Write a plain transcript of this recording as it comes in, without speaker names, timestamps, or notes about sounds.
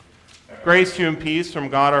Grace to you and peace from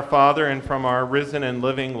God our Father and from our risen and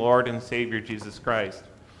living Lord and Savior Jesus Christ.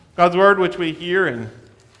 God's word which we hear and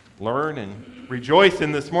learn and rejoice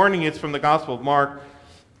in this morning is from the Gospel of Mark,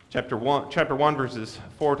 chapter 1, verses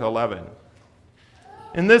 4 to 11.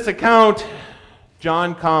 In this account,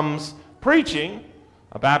 John comes preaching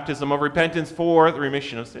a baptism of repentance for the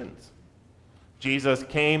remission of sins. Jesus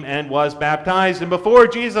came and was baptized, and before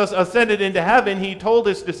Jesus ascended into heaven, he told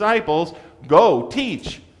his disciples, "Go,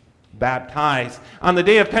 teach, baptize." On the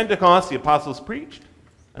day of Pentecost, the apostles preached,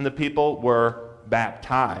 and the people were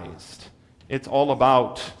baptized. It's all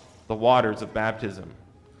about the waters of baptism.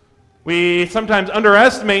 We sometimes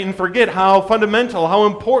underestimate and forget how fundamental, how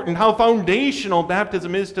important, how foundational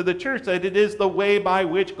baptism is to the church, that it is the way by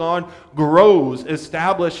which God grows,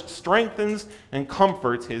 establishes, strengthens, and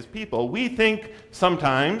comforts his people. We think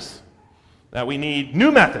sometimes that we need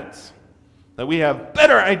new methods, that we have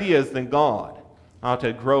better ideas than God how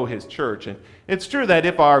to grow his church. And it's true that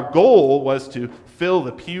if our goal was to fill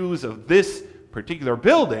the pews of this particular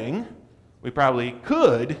building, we probably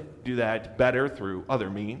could do that better through other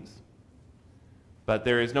means. But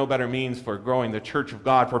there is no better means for growing the church of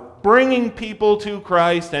God, for bringing people to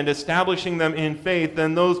Christ and establishing them in faith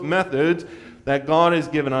than those methods that God has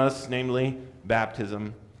given us, namely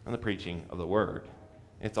baptism and the preaching of the word.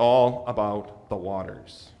 It's all about the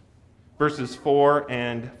waters. Verses 4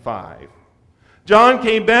 and 5. John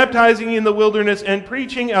came baptizing in the wilderness and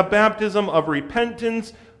preaching a baptism of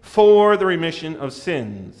repentance for the remission of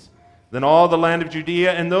sins. Then all the land of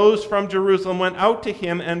Judea and those from Jerusalem went out to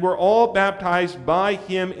him and were all baptized by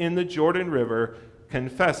him in the Jordan River,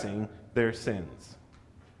 confessing their sins.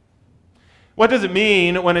 What does it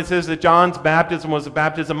mean when it says that John's baptism was a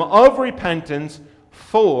baptism of repentance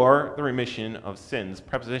for the remission of sins?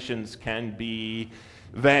 Prepositions can be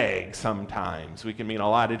vague sometimes. We can mean a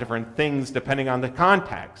lot of different things depending on the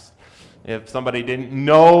context. If somebody didn't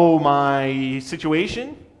know my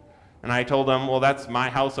situation, and I told them, well, that's my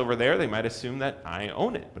house over there, they might assume that I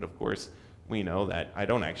own it. But of course, we know that I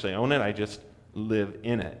don't actually own it, I just live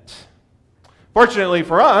in it. Fortunately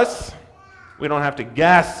for us, we don't have to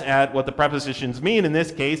guess at what the prepositions mean in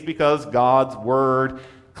this case because God's word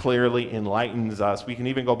clearly enlightens us. We can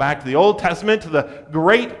even go back to the Old Testament, to the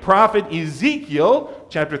great prophet Ezekiel,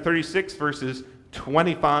 chapter 36, verses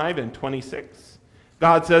 25 and 26.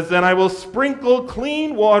 God says, "Then I will sprinkle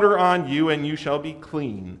clean water on you, and you shall be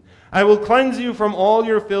clean. I will cleanse you from all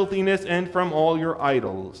your filthiness and from all your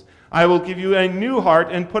idols. I will give you a new heart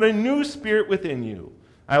and put a new spirit within you.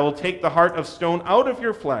 I will take the heart of stone out of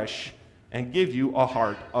your flesh and give you a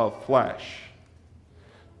heart of flesh."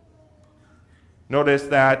 Notice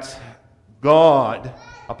that God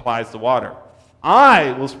applies the water.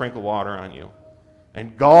 I will sprinkle water on you.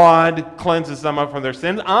 And God cleanses them up from their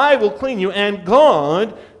sins. I will clean you. And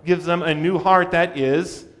God gives them a new heart that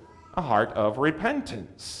is a heart of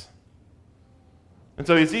repentance. And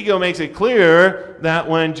so Ezekiel makes it clear that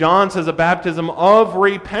when John says a baptism of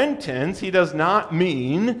repentance, he does not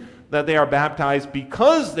mean that they are baptized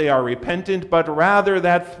because they are repentant, but rather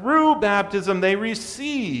that through baptism they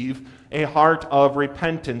receive a heart of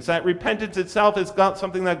repentance. That repentance itself is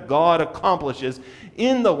something that God accomplishes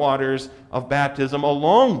in the waters of baptism,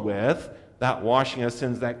 along with that washing of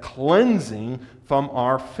sins, that cleansing from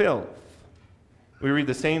our filth. We read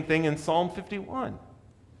the same thing in Psalm 51.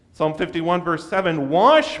 Psalm 51, verse 7,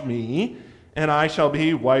 "Wash me, and I shall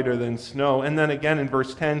be whiter than snow." And then again in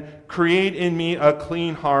verse 10, "Create in me a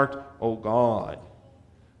clean heart, O God."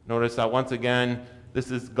 Notice that once again,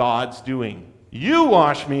 this is God's doing. You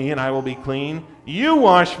wash me, and I will be clean. You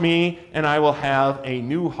wash me, and I will have a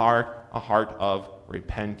new heart, a heart of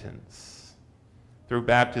repentance. Through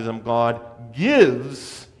baptism, God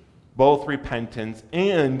gives both repentance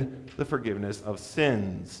and the forgiveness of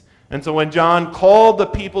sins. And so when John called the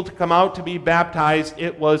people to come out to be baptized,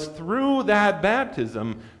 it was through that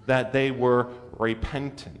baptism that they were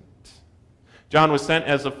repentant. John was sent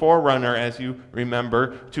as a forerunner, as you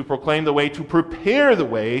remember, to proclaim the way, to prepare the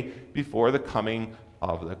way before the coming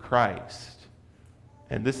of the Christ.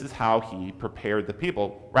 And this is how he prepared the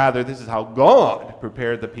people. Rather, this is how God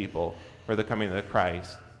prepared the people for the coming of the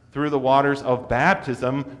Christ. Through the waters of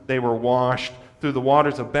baptism, they were washed. Through the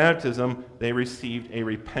waters of baptism, they received a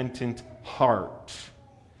repentant heart.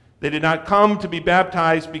 They did not come to be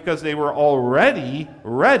baptized because they were already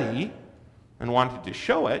ready and wanted to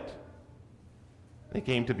show it. They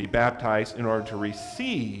came to be baptized in order to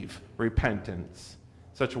receive repentance.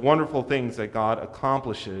 Such wonderful things that God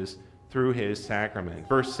accomplishes through his sacrament.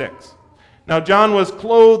 Verse 6. "Now John was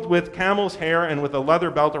clothed with camel's hair and with a leather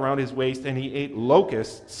belt around his waist, and he ate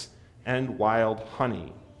locusts and wild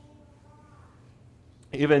honey."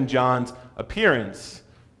 Even John's appearance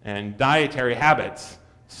and dietary habits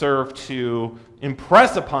serve to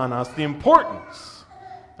impress upon us the importance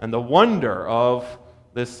and the wonder of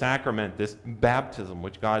this sacrament, this baptism,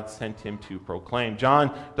 which God sent him to proclaim.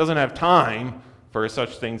 John doesn't have time for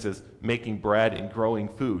such things as making bread and growing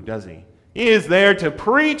food, does he? He is there to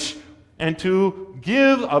preach and to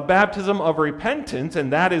give a baptism of repentance,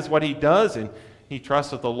 and that is what he does, and he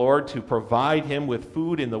trusts with the Lord to provide him with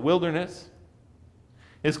food in the wilderness.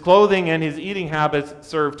 His clothing and his eating habits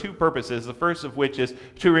serve two purposes, the first of which is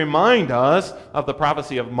to remind us of the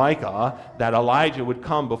prophecy of Micah that Elijah would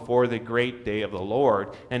come before the great day of the Lord.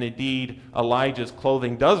 And indeed, Elijah's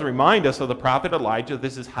clothing does remind us of the prophet Elijah.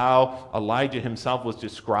 This is how Elijah himself was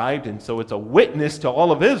described, and so it's a witness to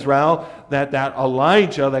all of Israel that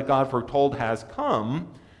Elijah that God foretold has come,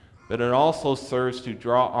 but it also serves to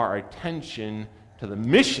draw our attention to the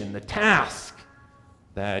mission, the task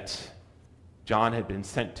that John had been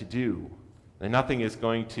sent to do. And nothing is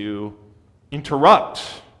going to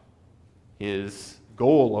interrupt his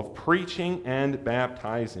goal of preaching and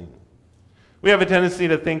baptizing. We have a tendency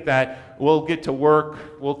to think that we'll get to work,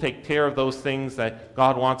 we'll take care of those things that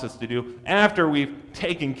God wants us to do after we've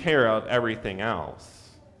taken care of everything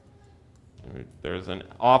else. There's an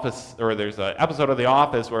episode of The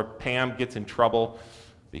Office where Pam gets in trouble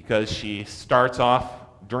because she starts off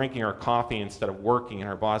drinking her coffee instead of working, and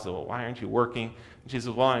her boss says, "Well, why aren't you working?" And she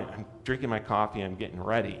says, "Well, I'm drinking my coffee, I'm getting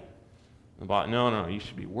ready." And the boss, no, you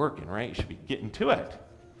should be working, right? You should be getting to it.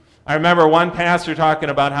 I remember one pastor talking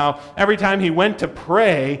about how every time he went to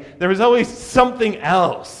pray, there was always something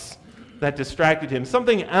else that distracted him,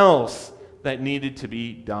 something else that needed to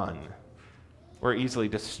be done. We're easily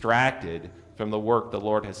distracted from the work the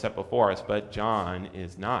Lord has set before us, but John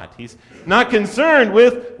is not. He's not concerned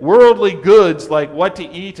with worldly goods like what to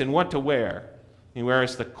eat and what to wear. He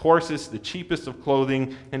wears the coarsest, the cheapest of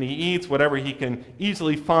clothing, and he eats whatever he can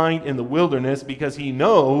easily find in the wilderness because he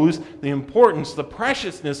knows the importance, the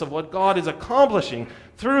preciousness of what God is accomplishing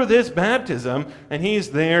through this baptism, and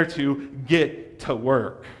he's there to get to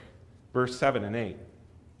work. Verse 7 and 8.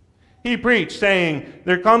 He preached, saying,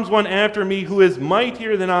 "There comes one after me who is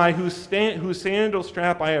mightier than I, whose sandal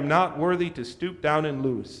strap I am not worthy to stoop down and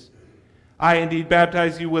loose. I indeed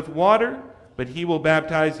baptize you with water, but he will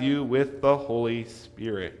baptize you with the Holy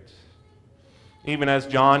Spirit." Even as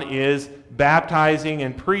John is baptizing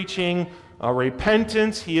and preaching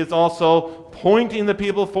repentance, he is also pointing the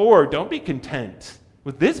people forward. Don't be content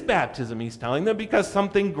with this baptism, he's telling them, because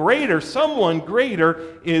something greater, someone greater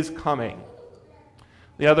is coming.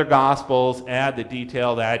 The other Gospels add the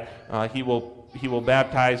detail that he will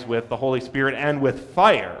baptize with the Holy Spirit and with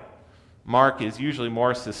fire. Mark is usually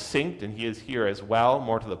more succinct, and he is here as well,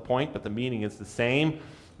 more to the point, but the meaning is the same.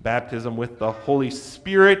 Baptism with the Holy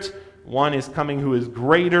Spirit. One is coming who is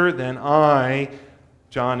greater than I,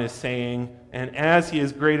 John is saying, and as he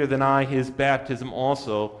is greater than I, his baptism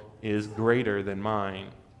also is greater than mine.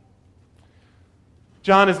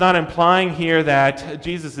 John is not implying here that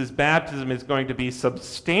Jesus' baptism is going to be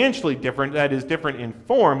substantially different, that is, different in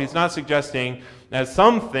form. He's not suggesting, as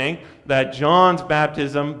some think, that John's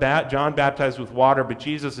baptism, John baptized with water, but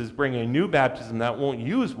Jesus is bringing a new baptism that won't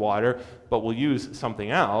use water, but will use something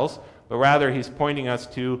else. But rather, he's pointing us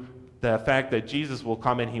to the fact that Jesus will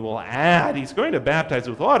come and he will add, he's going to baptize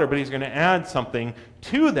with water, but he's going to add something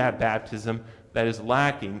to that baptism that is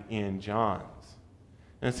lacking in John's.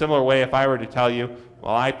 In a similar way, if I were to tell you,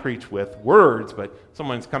 well, I preach with words, but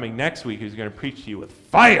someone's coming next week who's going to preach to you with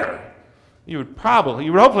fire, you would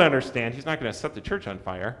hopefully understand he's not going to set the church on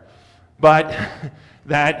fire, but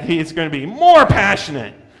that he's going to be more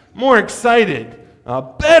passionate, more excited,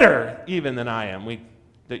 better even than I am.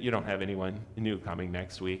 You don't have anyone new coming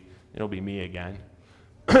next week. It'll be me again.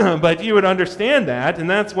 But you would understand that, and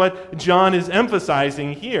that's what John is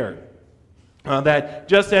emphasizing here. That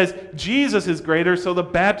just as Jesus is greater, so the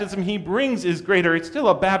baptism he brings is greater. It's still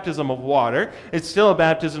a baptism of water. It's still a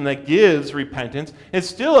baptism that gives repentance. It's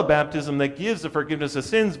still a baptism that gives the forgiveness of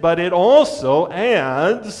sins, but it also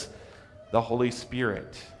adds the Holy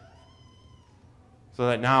Spirit. So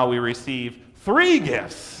that now we receive 3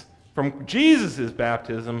 gifts from Jesus'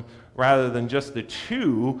 baptism rather than just the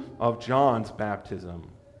 2 of John's baptism.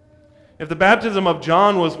 If the baptism of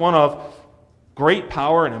John was one of great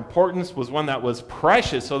power and importance, was one that was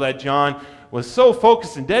precious, so that John was so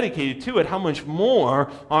focused and dedicated to it, how much more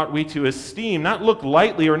ought we to esteem, not look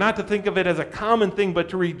lightly or not to think of it as a common thing, but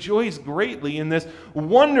to rejoice greatly in this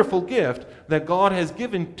wonderful gift that God has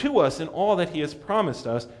given to us and all that he has promised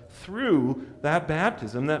us through that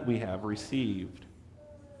baptism that we have received.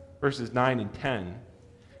 Verses 9 and 10.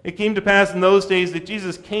 It came to pass in those days that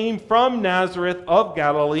Jesus came from Nazareth of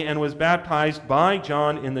Galilee and was baptized by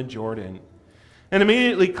John in the Jordan. And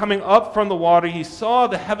immediately coming up from the water, he saw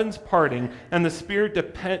the heavens parting and the Spirit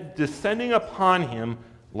descending upon him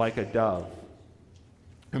like a dove.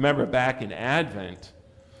 Remember back in Advent,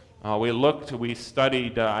 we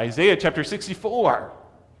studied Isaiah chapter 64.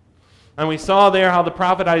 And we saw there how the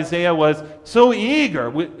prophet Isaiah was so eager.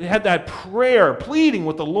 We had that prayer pleading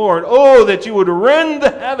with the Lord, oh, that you would rend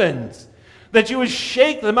the heavens, that you would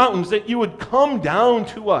shake the mountains, that you would come down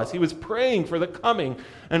to us. He was praying for the coming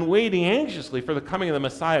and waiting anxiously for the coming of the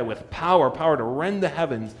Messiah with power to rend the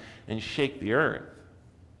heavens and shake the earth.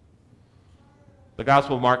 The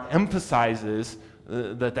Gospel of Mark emphasizes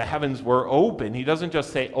that the heavens were open. He doesn't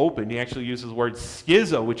just say open, he actually uses the word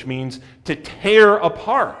schizo, which means to tear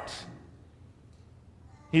apart.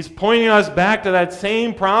 He's pointing us back to that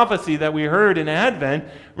same prophecy that we heard in Advent,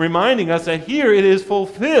 reminding us that here it is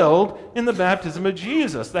fulfilled in the baptism of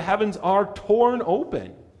Jesus. The heavens are torn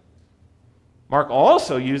open. Mark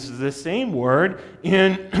also uses this same word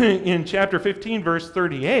in chapter 15, verse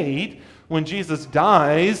 38. When Jesus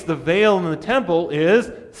dies, the veil in the temple is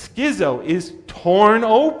schizo, is torn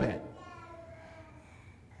open.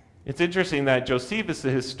 It's interesting that Josephus, the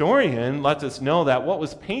historian, lets us know that what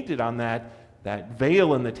was painted on that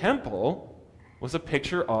veil in the temple was a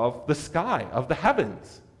picture of the sky, of the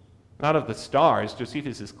heavens, not of the stars.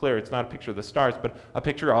 Josephus is clear, it's not a picture of the stars, but a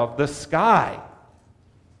picture of the sky.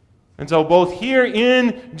 And so both here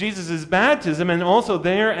in Jesus' baptism and also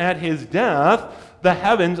there at his death, the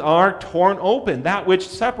heavens are torn open. That which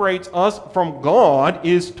separates us from God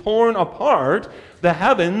is torn apart. The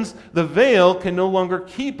heavens, the veil, can no longer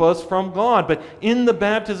keep us from God. But in the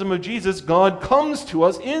baptism of Jesus, God comes to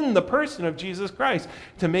us in the person of Jesus Christ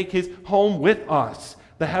to make his home with us.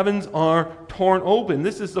 The heavens are torn open.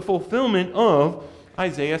 This is the fulfillment of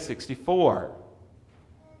Isaiah 64.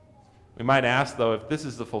 We might ask, though, if this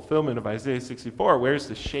is the fulfillment of Isaiah 64, where's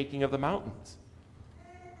the shaking of the mountains?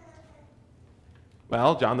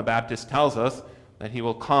 Well, John the Baptist tells us that he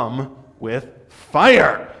will come with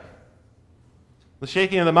fire. The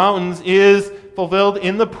shaking of the mountains is fulfilled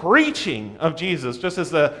in the preaching of Jesus. Just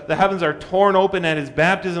as the heavens are torn open at his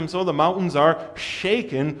baptism, so the mountains are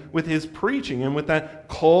shaken with his preaching and with that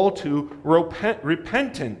call to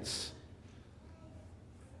repentance.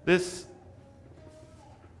 This,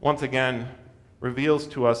 once again, reveals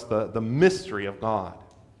to us the mystery of God.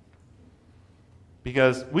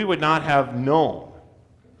 Because we would not have known,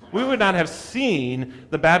 we would not have seen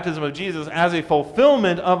the baptism of Jesus as a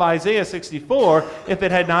fulfillment of Isaiah 64 if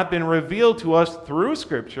it had not been revealed to us through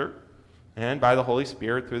Scripture and by the Holy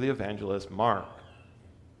Spirit through the evangelist Mark.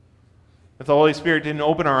 If the Holy Spirit didn't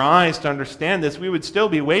open our eyes to understand this, we would still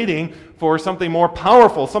be waiting for something more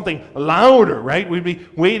powerful, something louder, right? We'd be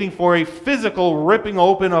waiting for a physical ripping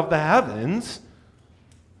open of the heavens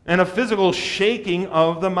and a physical shaking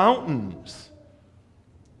of the mountains.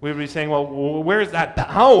 We would be saying, well, where's that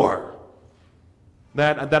power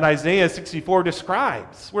that Isaiah 64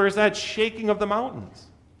 describes? Where's that shaking of the mountains?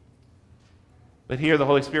 But here the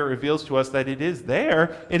Holy Spirit reveals to us that it is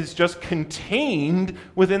there. It is just contained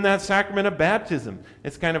within that sacrament of baptism.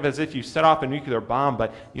 It's kind of as if you set off a nuclear bomb,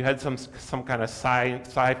 but you had some kind of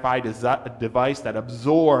sci-fi device that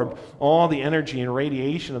absorbed all the energy and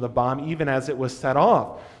radiation of the bomb even as it was set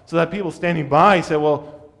off. So that people standing by say,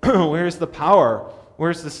 well, where's the power?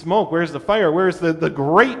 Where's the smoke? Where's the fire? Where's the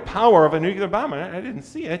great power of a nuclear bomb? I didn't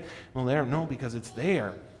see it. Well, no, because it's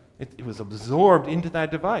there. It was absorbed into that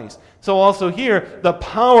device. So also here, the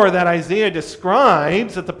power that Isaiah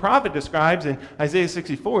describes, that the prophet describes in Isaiah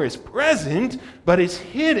 64 is present, but it's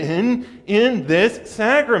hidden in this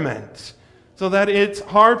sacrament. So that it's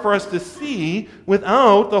hard for us to see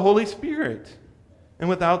without the Holy Spirit and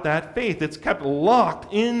without that faith. It's kept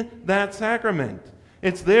locked in that sacrament.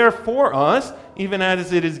 It's there for us, even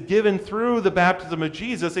as it is given through the baptism of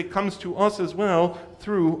Jesus, it comes to us as well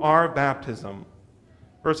through our baptism.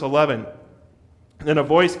 Verse 11, then a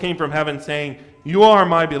voice came from heaven saying, "You are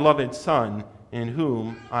my beloved Son, in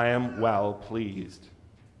whom I am well pleased."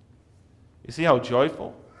 You see how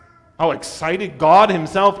joyful, how excited God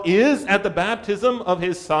himself is at the baptism of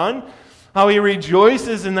his Son? How he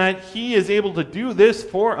rejoices in that he is able to do this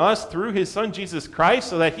for us through his Son Jesus Christ,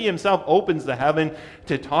 so that he himself opens the heaven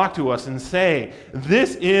to talk to us and say,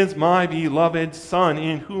 "This is my beloved Son,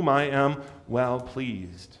 in whom I am well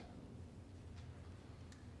pleased."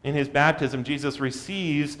 In his baptism, Jesus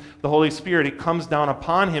receives the Holy Spirit. It comes down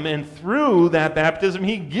upon him, and through that baptism,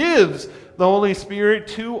 he gives the Holy Spirit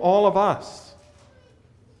to all of us.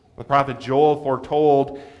 The prophet Joel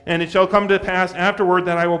foretold, "And it shall come to pass afterward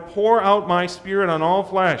that I will pour out my Spirit on all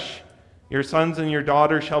flesh. Your sons and your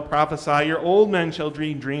daughters shall prophesy, your old men shall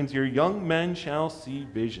dream dreams, your young men shall see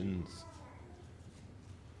visions."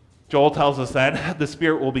 Joel tells us that the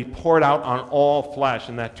Spirit will be poured out on all flesh,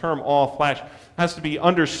 and that term all flesh has to be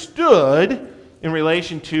understood in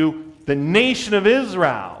relation to the nation of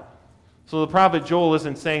Israel. So the prophet Joel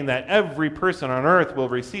isn't saying that every person on earth will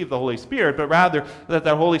receive the Holy Spirit, but rather that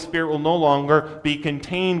the Holy Spirit will no longer be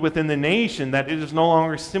contained within the nation, that it is no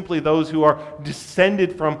longer simply those who are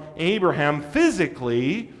descended from Abraham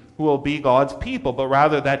physically who will be God's people, but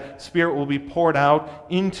rather that Spirit will be poured out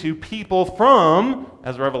into people from,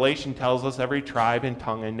 as Revelation tells us, every tribe and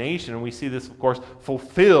tongue and nation. And we see this, of course,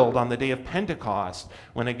 fulfilled on the day of Pentecost,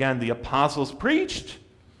 when again the apostles preached,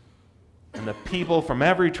 and the people from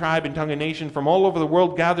every tribe and tongue and nation from all over the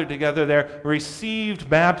world gathered together there, received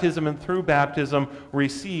baptism, and through baptism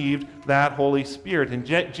received that Holy Spirit. And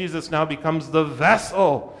Jesus now becomes the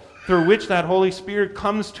vessel through which that Holy Spirit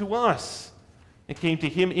comes to us. It came to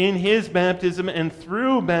him in his baptism, and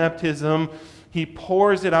through baptism he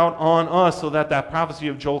pours it out on us, so that that prophecy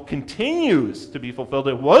of Joel continues to be fulfilled.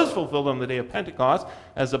 It was fulfilled on the day of Pentecost,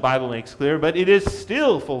 as the Bible makes clear, but it is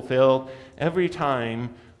still fulfilled every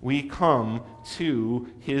time we come to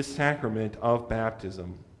his sacrament of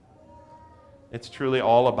baptism. It's truly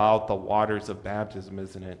all about the waters of baptism,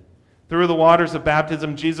 isn't it? Through the waters of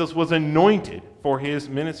baptism, Jesus was anointed for his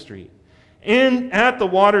ministry. And at the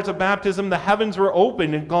waters of baptism, the heavens were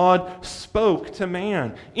opened and God spoke to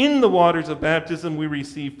man. In the waters of baptism, we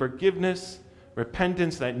receive forgiveness,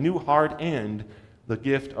 repentance, that new heart, and the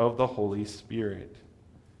gift of the Holy Spirit.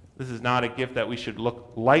 This is not a gift that we should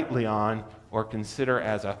look lightly on or consider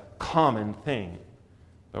as a common thing,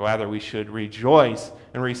 but rather we should rejoice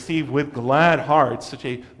and receive with glad hearts such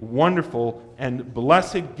a wonderful and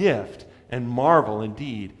blessed gift, and marvel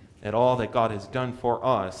indeed at all that God has done for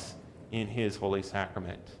us in his holy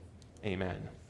sacrament. Amen.